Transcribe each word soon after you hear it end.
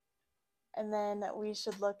And then we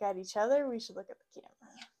should look at each other. We should look at the camera.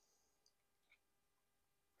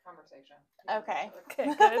 Conversation. Okay.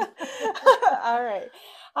 Okay, good. All right.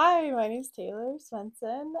 Hi, my name is Taylor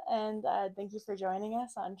Swenson, and thank you for joining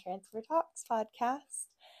us on Transfer Talks podcast.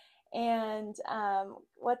 And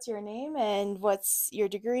what's your name and what's your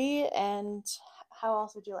degree, and how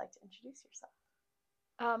else would you like to introduce yourself?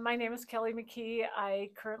 My name is Kelley McKee.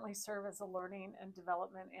 I currently serve as a Learning and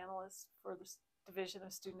Development Analyst for the Division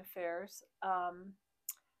of Student Affairs.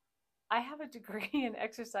 I have a degree in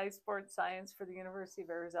Exercise Sports Science for the University of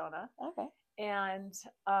Arizona. Okay. And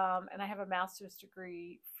I have a master's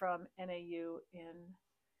degree from NAU in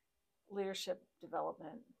Leadership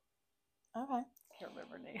Development. Okay. Can't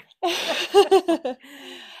remember name.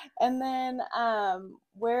 And then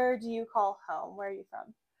where do you call home? Where are you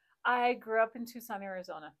from? I grew up in Tucson,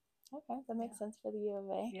 Arizona. Okay, that makes sense for the U of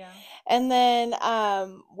A. Yeah. And then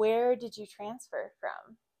where did you transfer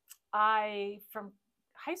from? From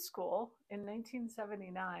high school in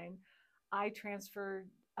 1979, I transferred.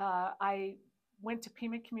 I went to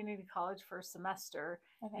Pima Community College for a semester,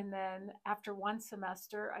 Okay. and then after one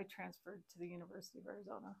semester, I transferred to the University of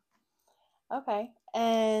Arizona. Okay,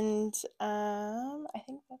 and I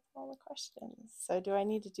think that's all the questions. So do I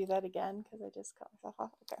need to do that again? Because I just cut myself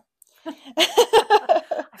off. Okay. I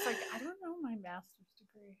was like, I don't know my master's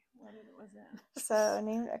degree, what it was in. So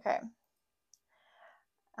name, okay.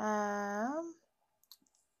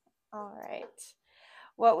 All right.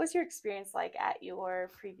 What was your experience like at your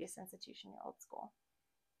previous institution, your old school?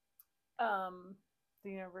 The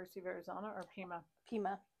University of Arizona or Pima?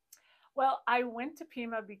 Pima. Well, I went to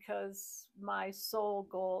Pima because my sole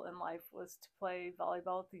goal in life was to play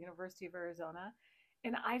volleyball at the University of Arizona.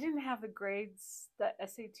 And I didn't have the grades, the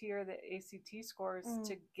SAT or the ACT scores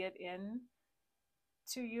to get in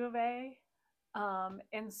to U of A.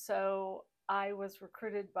 And so I was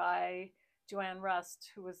recruited by Joanne Rust,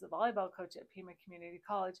 who was the volleyball coach at Pima Community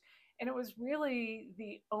College. And it was really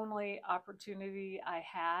the only opportunity I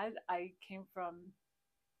had. I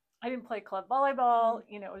didn't play club volleyball,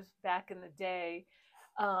 it was back in the day.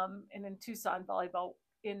 And in Tucson, volleyball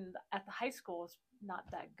at the high school was not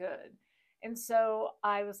that good. And so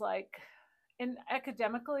I was like, and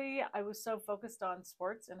academically, I was so focused on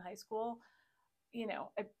sports in high school,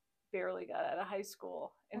 I barely got out of high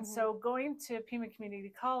school. And so going to Pima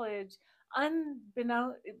Community College,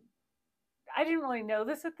 unbeknownst, I didn't really know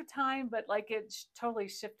this at the time, but like it totally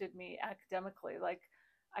shifted me academically. Like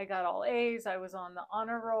I got all A's, I was on the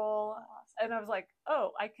honor roll, and I was like,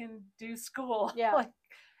 oh, I can do school. Yeah.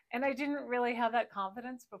 And I didn't really have that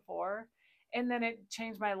confidence before. And then it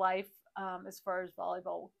changed my life as far as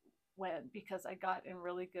volleyball went, because I got in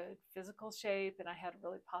really good physical shape and I had a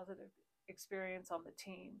really positive experience on the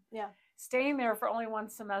team. Yeah. Staying there for only one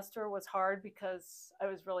semester was hard because I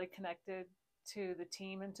was really connected to the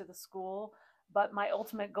team and to the school. But my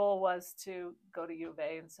ultimate goal was to go to U of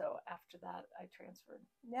A. And so after that, I transferred.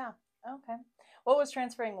 Yeah. Okay. What was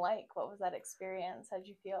transferring like? What was that experience? How did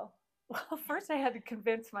you feel? Well, first I had to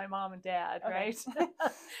convince my mom and dad, Okay. right?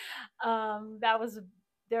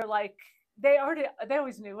 They're like, they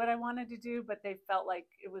always knew what I wanted to do, but they felt like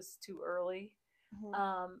it was too early.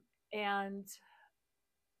 And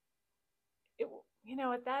it,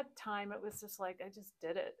 at that time it was just like, I just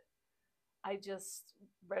did it. I just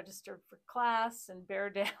registered for class and bear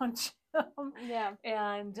down gym. Yeah.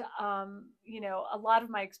 And, a lot of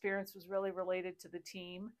my experience was really related to the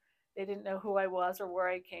team. They didn't know who I was or where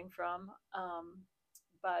I came from.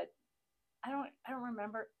 But I don't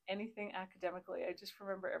remember anything academically. I just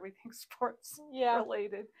remember everything sports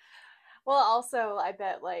related. Well, also, I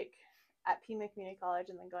bet like at Pima Community College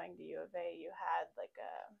and then going to U of A, you had like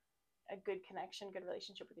a good connection, good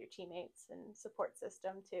relationship with your teammates and support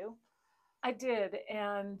system too. I did.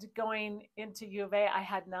 And going into U of A, I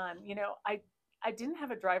had none. I didn't have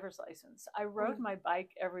a driver's license. I rode my bike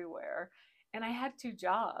everywhere and I had 2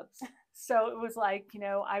 jobs. So it was like,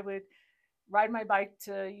 I would ride my bike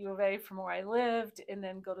to U of A from where I lived and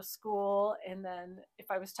then go to school. And then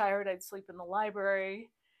if I was tired, I'd sleep in the library.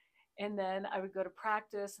 And then I would go to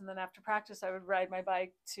practice. And then after practice, I would ride my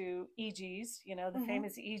bike to EG's, the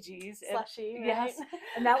famous EG's. Slushy, right? Yes.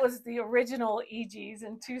 And that was the original EG's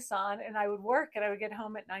in Tucson. And I would work and I would get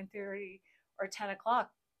home at 9:30 or 10 o'clock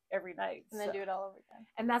every night. And then do it all over again.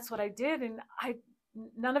 And that's what I did. And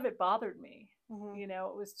none of it bothered me.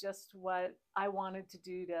 It was just what I wanted to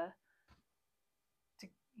do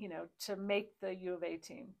to make the U of A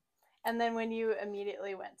team. And then when you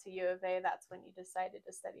immediately went to U of A, that's when you decided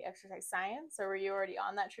to study exercise science, or were you already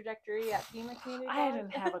on that trajectory at Pima Community College? I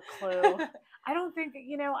didn't have a clue. I don't think,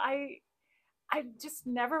 I just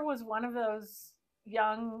never was one of those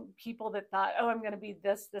young people that thought, oh, I'm going to be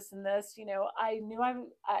this, this, and this. I knew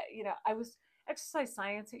I was exercise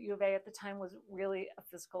science at U of A at the time was really a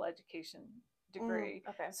physical education degree.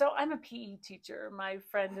 Okay. So I'm a PE teacher. My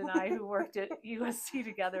friend and I, who worked at USC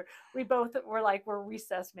together, we both were like, we're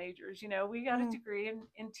recess majors. We got a degree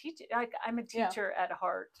in teaching. Like, I'm a teacher at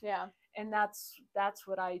heart. Yeah. And that's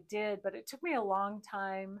what I did. But it took me a long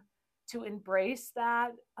time to embrace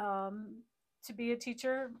that, to be a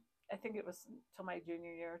teacher. I think it was till my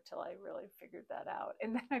junior year till I really figured that out.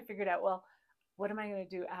 And then I figured out, well, what am I going to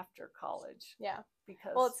do after college? Yeah.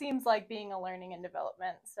 Because, well, it seems like being a learning and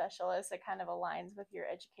development specialist, it kind of aligns with your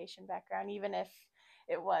education background, even if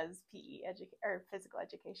it was or physical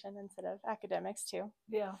education instead of academics too.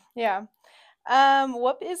 Yeah. Yeah.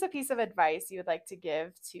 What is a piece of advice you would like to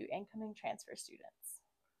give to incoming transfer students?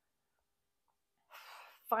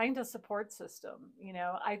 Find a support system.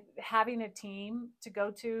 Having a team to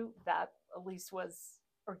go to, that at least was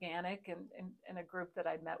organic and a group that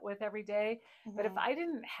I met with every day. Mm-hmm. But if I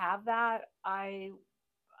didn't have that, I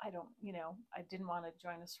didn't want to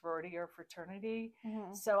join a sorority or fraternity.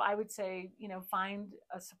 Mm-hmm. So I would say, find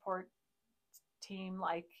a support team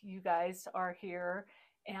like you guys are here,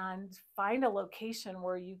 and find a location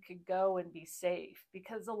where you could go and be safe.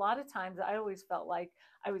 Because a lot of times I always felt like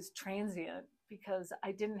I was transient because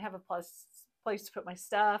I didn't have a place to put my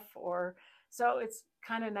stuff, so it's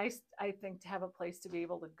kind of nice, I think, to have a place to be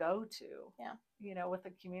able to go to. Yeah. With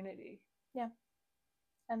a community. Yeah.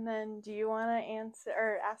 And then, do you want to answer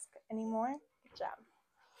or ask any more? Good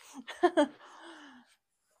job.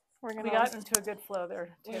 We got into a good flow there,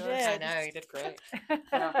 Taylor. We did. I know, you did great.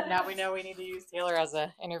 Now we know we need to use Taylor as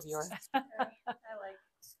an interviewer. I like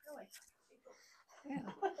people.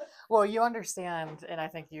 Yeah. Well, you understand, and I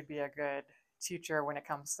think you'd be a good teacher when it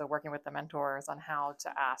comes to working with the mentors on how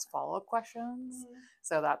to ask follow-up questions. Mm-hmm.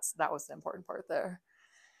 So that was the important part there.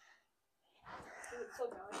 Is it still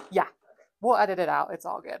going? Yeah. Okay. We'll edit it out. It's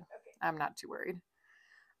all good. Okay. I'm not too worried.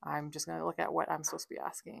 I'm just going to look at what I'm supposed to be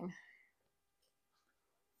asking.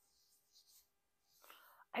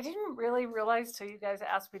 I didn't really realize till you guys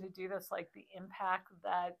asked me to do this, like the impact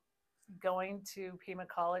that going to Pima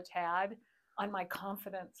College had on my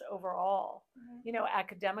confidence overall. Mm-hmm.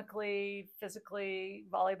 Academically, physically,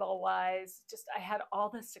 volleyball wise, just I had all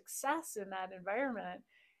the success in that environment,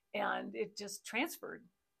 and it just transferred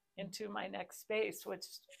into my next space, which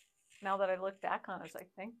now that I look back on, I was like,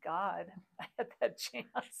 thank God I had that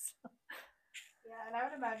chance. Yeah, and I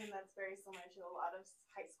would imagine that's very similar to a lot of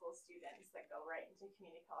high school students that go right into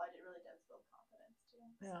community college. It really does build confidence too.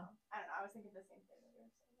 Yeah. So, I don't know. I was thinking the same thing when you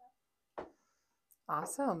were saying that.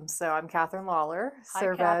 Awesome. So I'm Katherine Lawler,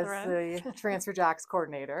 serve Catherine. as the Transfer Jacks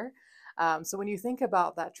coordinator. So when you think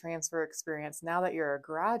about that transfer experience, now that you're a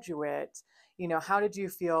graduate, how did you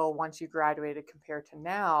feel once you graduated compared to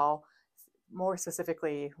now, more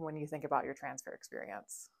specifically when you think about your transfer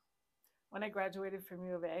experience? When I graduated from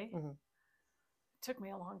U of A, mm-hmm. It took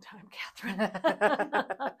me a long time, Catherine.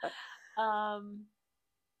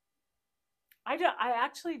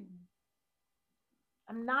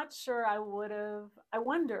 I'm not sure I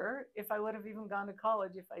wonder if I would have even gone to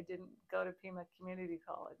college if I didn't go to Pima Community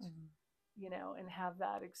College, mm-hmm. And have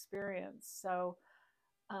that experience. So,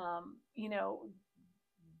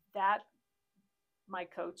 that my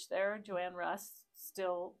coach there, Joanne Russ,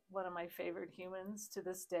 still one of my favorite humans to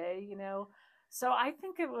this day, So I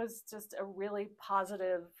think it was just a really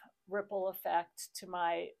positive ripple effect to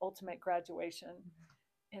my ultimate graduation,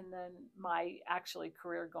 mm-hmm. and then my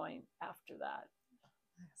career going after that.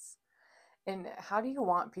 Nice. And how do you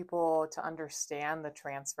want people to understand the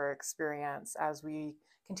transfer experience as we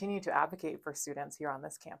continue to advocate for students here on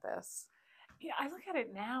this campus? Yeah, I look at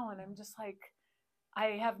it now and I'm just like,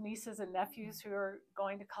 I have nieces and nephews who are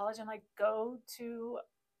going to college, and go to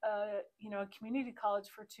a community college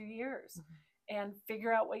for 2 years. Mm-hmm. And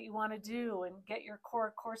figure out what you want to do and get your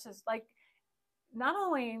core courses, not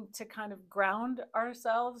only to kind of ground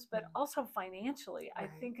ourselves, but mm-hmm. also financially. Right.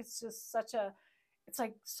 I think it's just it's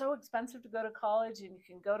so expensive to go to college, and you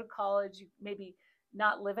can go to college, you maybe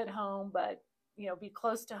not live at home, but be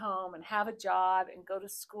close to home and have a job and go to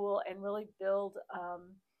school and really build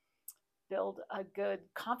a good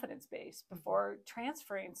confidence base before mm-hmm.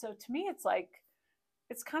 transferring. So to me, it's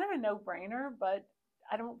kind of a no-brainer, but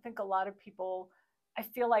I don't think a lot of people, I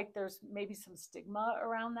feel like there's maybe some stigma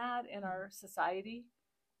around that in our society,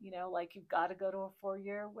 you've got to go to a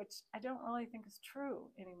 4-year, which I don't really think is true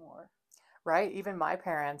anymore. Right. Even my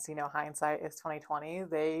parents, hindsight is 2020.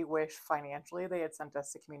 They wish financially they had sent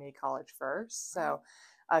us to community college first. So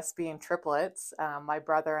us being triplets. My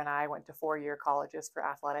brother and I went to 4-year colleges for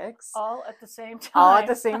athletics. All at the same time. All at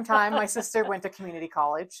the same time. My sister went to community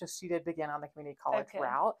college, so she did begin on the community college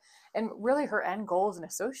route. And really her end goal is an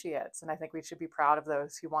associate's. And I think we should be proud of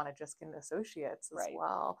those who want to just get an associate's as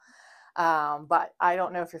well. But I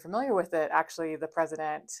don't know if you're familiar with it. Actually, the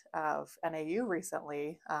president of NAU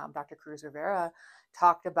recently, Dr. Cruz Rivera,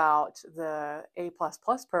 talked about the A++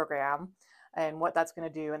 program and what that's going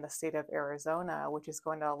to do in the state of Arizona, which is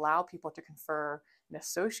going to allow people to confer an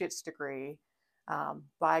associate's degree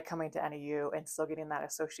by coming to NAU and still getting that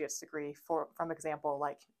associate's degree from example,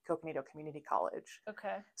 like Coconino Community College.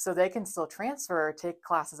 Okay. So they can still transfer, take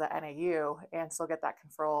classes at NAU and still get that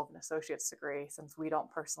conferral of an associate's degree, since we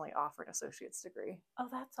don't personally offer an associate's degree. Oh,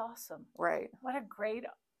 that's awesome. Right. What a great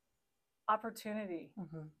opportunity.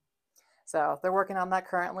 Mm-hmm. So they're working on that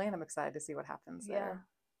currently, and I'm excited to see what happens there.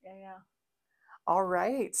 Yeah. All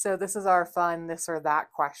right. So this is our fun this or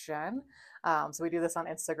that question. So we do this on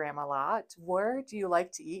Instagram a lot. Where do you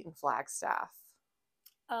like to eat in Flagstaff?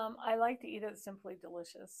 I like to eat at Simply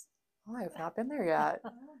Delicious. Oh, I have not been there yet.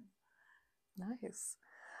 Nice.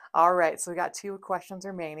 All right. So we got 2 questions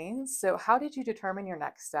remaining. So how did you determine your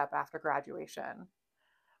next step after graduation?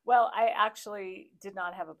 Well, I actually did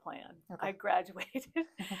not have a plan. Okay. I graduated.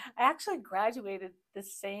 I actually graduated the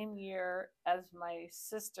same year as my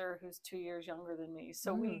sister, who's 2 years younger than me.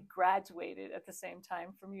 So we graduated at the same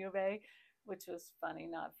time from U of A, which was funny,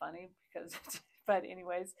 not funny, because, but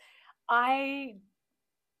anyways, I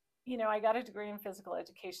got a degree in physical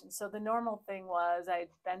education. So the normal thing was I'd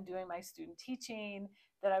been doing my student teaching,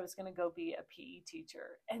 that I was going to go be a PE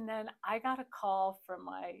teacher. And then I got a call from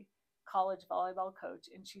my college volleyball coach,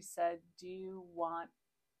 and she said, "Do you want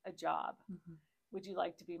a job? Mm-hmm. Would you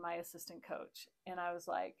like to be my assistant coach?" And I was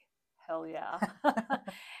like, hell yeah.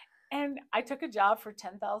 And I took a job for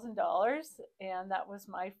 $10,000, and that was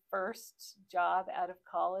my first job out of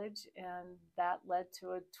college, and that led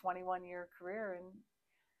to a 21-year career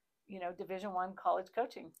in Division I college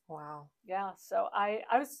coaching. Wow. Yeah. So I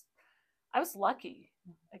was lucky.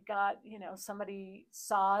 I got, somebody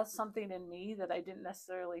saw something in me that I didn't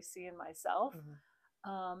necessarily see in myself.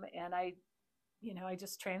 Mm-hmm. And I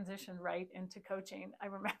just transitioned right into coaching. I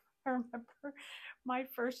remember my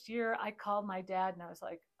first year, I called my dad and I was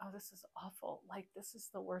like, "Oh, this is awful. Like, this is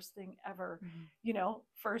the worst thing ever." Mm-hmm.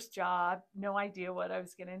 First job, no idea what I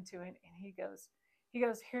was getting into. And he goes,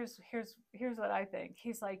 here's what I think.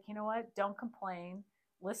 He's like, "You know what? Don't complain.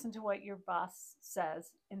 Listen to what your boss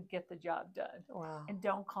says and get the job done. Wow. And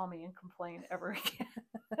don't call me and complain ever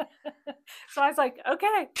again." So I was like,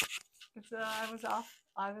 okay. So I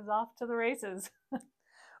was off to the races.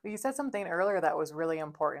 Well, you said something earlier that was really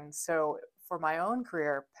important. So for my own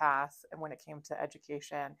career path, and when it came to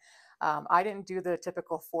education, I didn't do the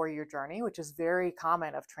typical 4-year journey, which is very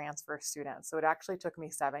common of transfer students. So it actually took me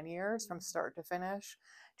 7 years from start to finish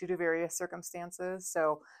due to various circumstances.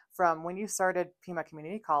 So from when you started Pima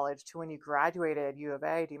Community College to when you graduated U of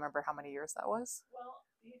A, do you remember how many years that was? Well,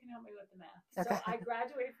 you can help me with the math. Okay. So I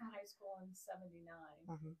graduated from high school in 79,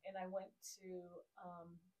 mm-hmm. and I went to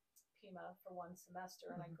Pima for 1 semester,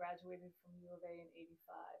 and mm-hmm. I graduated from U of A in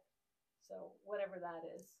 85. So whatever that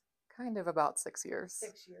is. Kind of about 6 years.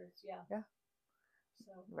 6 years, yeah. Yeah.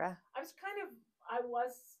 So yeah. I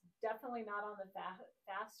was definitely not on the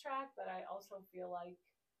fast track, but I also feel like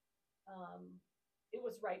it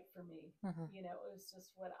was right for me. Mm-hmm. It was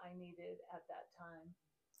just what I needed at that time.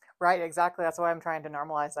 Right, exactly. That's why I'm trying to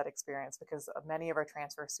normalize that experience, because many of our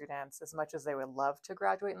transfer students, as much as they would love to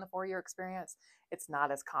graduate in the 4-year experience, it's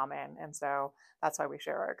not as common. And so that's why we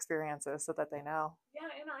share our experiences, so that they know. Yeah,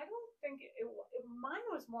 and I don't think mine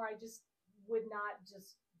was more, I just would not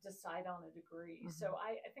just decide on a degree. Mm-hmm. So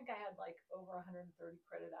I think I had like over 130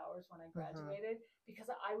 credit hours when I graduated, mm-hmm. because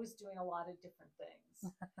I was doing a lot of different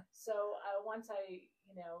things. So once I,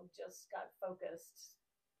 just got focused,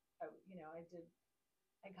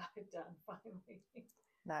 I got it done finally.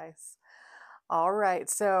 Nice. All right.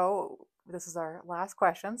 So this is our last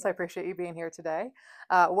question. So I appreciate you being here today.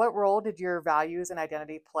 What role did your values and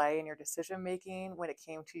identity play in your decision making when it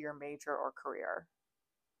came to your major or career?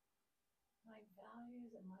 My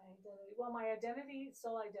values and my identity. Well, my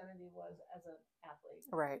sole identity was as an athlete.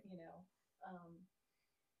 Right.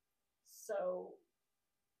 So,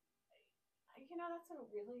 that's a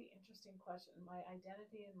really interesting question. My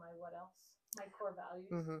identity and my what else? My core values.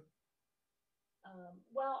 Mm-hmm.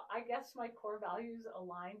 Well, I guess my core values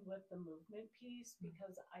align with the movement piece,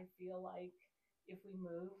 because I feel like if we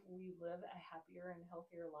move, we live a happier and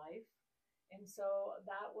healthier life. And so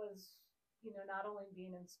that was, not only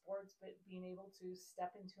being in sports, but being able to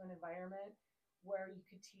step into an environment where you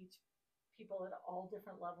could teach people at all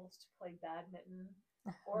different levels to play badminton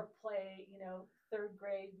or play, third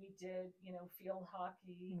grade we did, field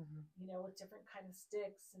hockey, Mhm. with different kind of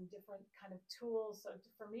sticks and different kind of tools. So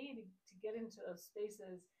for me to get into those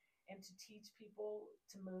spaces and to teach people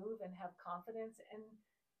to move and have confidence and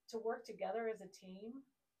to work together as a team,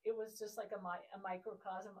 it was just like a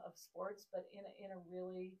microcosm of sports, but in a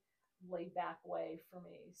really laid back way for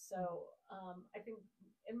me. So I think,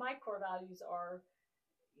 and my core values are,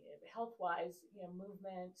 health wise,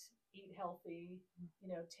 movement, eat healthy,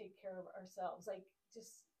 take care of ourselves, like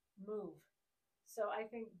just move. So I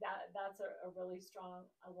think that's a really strong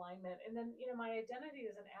alignment. And then, my identity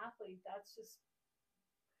as an athlete, that's just,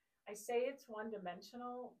 I say it's one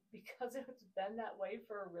dimensional because it's been that way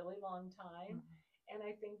for a really long time. Mhm. And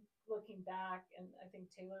I think looking back, and I think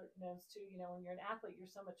Taylor knows too, when you're an athlete, you're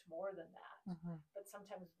so much more than that. Mhm. But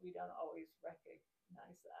sometimes we don't always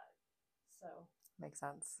recognize that. So, Makes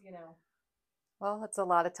sense. Well, it's a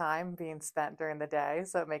lot of time being spent during the day,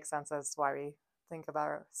 so it makes sense as to why we think about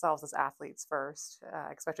ourselves as athletes first,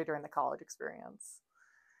 especially during the college experience.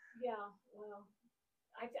 yeah, well,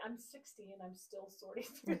 I'm 60 and I'm still sorting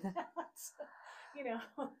through that. you know,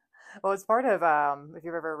 Well, it's part of, if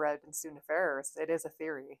you've ever read in Student Affairs, it is a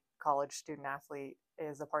theory. College student athlete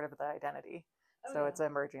is a part of the identity. oh So yeah, it's an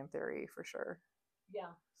emerging theory for sure.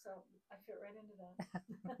 yeah. So I fit right into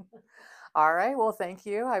that. All right. Well, thank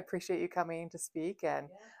you. I appreciate you coming to speak, and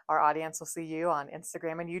Yeah. our audience will see you on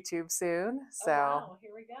Instagram and YouTube soon. Oh So wow,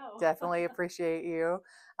 here we go. definitely appreciate you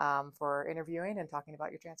for interviewing and talking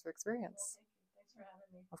about your transfer Well, experience. thank you. Thanks for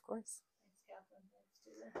having me. Of course. Thanks, Catherine. Thanks,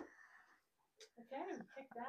 Taylor. Okay, kick that.